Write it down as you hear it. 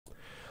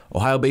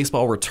Ohio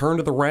baseball returned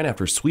to the Ren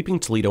after sweeping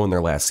Toledo in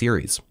their last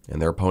series,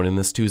 and their opponent in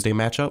this Tuesday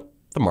matchup,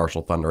 the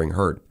Marshall Thundering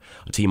Herd,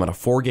 a team on a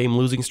 4-game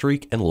losing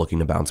streak and looking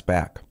to bounce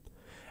back.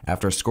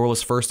 After a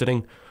scoreless first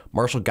inning,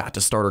 Marshall got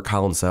to starter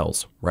Colin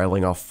Sells,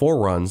 rattling off 4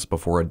 runs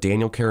before a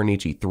Daniel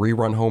Caranici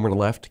 3-run homer to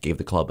left gave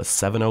the club a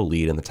 7-0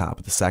 lead in the top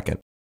of the second.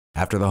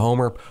 After the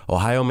homer,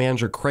 Ohio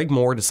manager Craig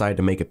Moore decided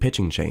to make a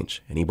pitching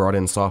change, and he brought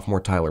in sophomore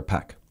Tyler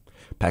Peck.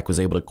 Peck was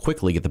able to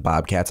quickly get the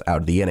Bobcats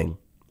out of the inning.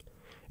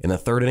 In the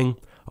third inning,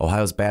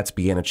 Ohio's bats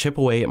began to chip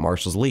away at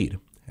Marshall's lead.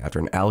 After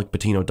an Alec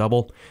Patino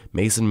double,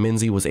 Mason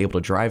Minzy was able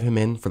to drive him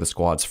in for the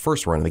squad's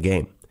first run of the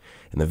game.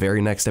 In the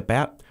very next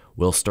at-bat,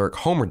 Will Sturck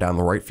homered down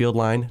the right field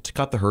line to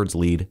cut the Herd's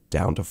lead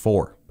down to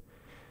 4.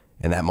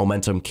 And that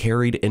momentum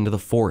carried into the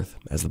fourth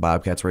as the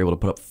Bobcats were able to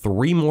put up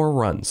 3 more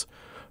runs,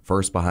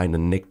 first behind a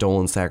Nick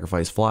Dolan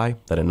sacrifice fly,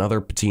 then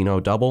another Patino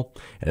double,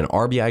 and an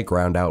RBI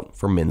groundout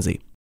for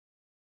Minzy.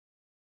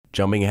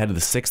 Jumping ahead to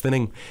the 6th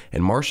inning,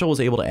 and Marshall was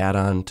able to add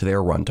on to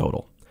their run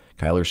total.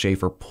 Kyler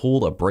Schaefer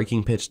pulled a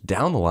breaking pitch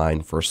down the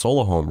line for a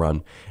solo home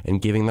run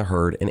and giving the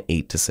Herd an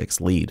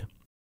 8-6 lead.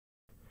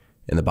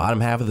 In the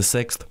bottom half of the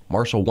 6th,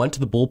 Marshall went to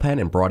the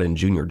bullpen and brought in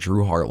junior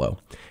Drew Harlow,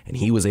 and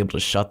he was able to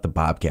shut the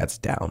Bobcats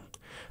down.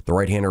 The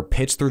right-hander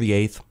pitched through the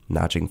 8th,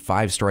 notching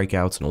 5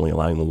 strikeouts and only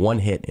allowing 1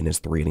 hit in his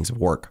 3 innings of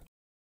work.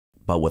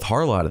 But with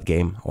Harlow out of the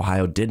game,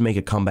 Ohio did make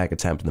a comeback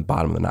attempt in the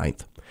bottom of the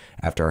 9th.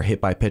 After a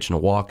hit by pitch and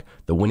a walk,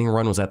 the winning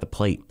run was at the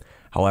plate.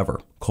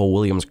 However, Cole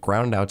Williams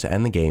grounded out to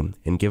end the game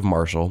and give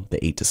Marshall the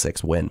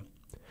 8-6 win.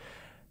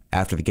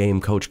 After the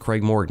game, Coach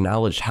Craig Moore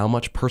acknowledged how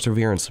much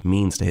perseverance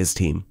means to his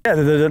team. Yeah,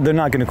 they're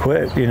not going to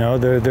quit. You know,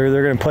 they're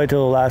going to play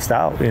till the last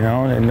out. You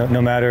know, and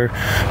no matter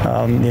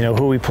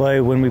who we play,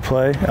 when we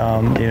play,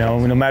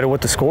 no matter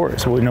what the score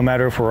is, no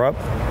matter if we're up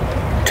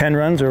 10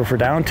 runs or if we're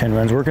down 10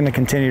 runs, we're going to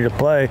continue to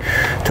play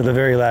to the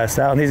very last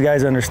out. And these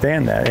guys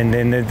understand that, and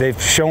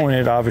they've shown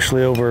it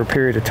obviously over a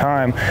period of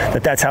time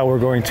that that's how we're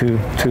going to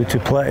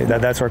play.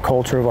 That's our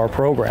culture of our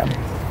program.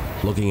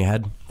 Looking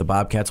ahead, the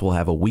Bobcats will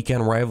have a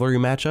weekend rivalry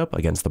matchup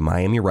against the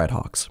Miami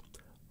Redhawks.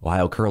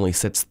 Ohio currently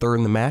sits 3rd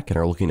in the MAC and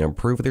are looking to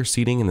improve their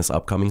seeding in this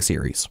upcoming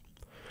series.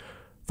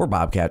 For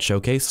Bobcat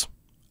Showcase,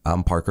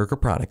 I'm Parker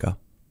Kopronica.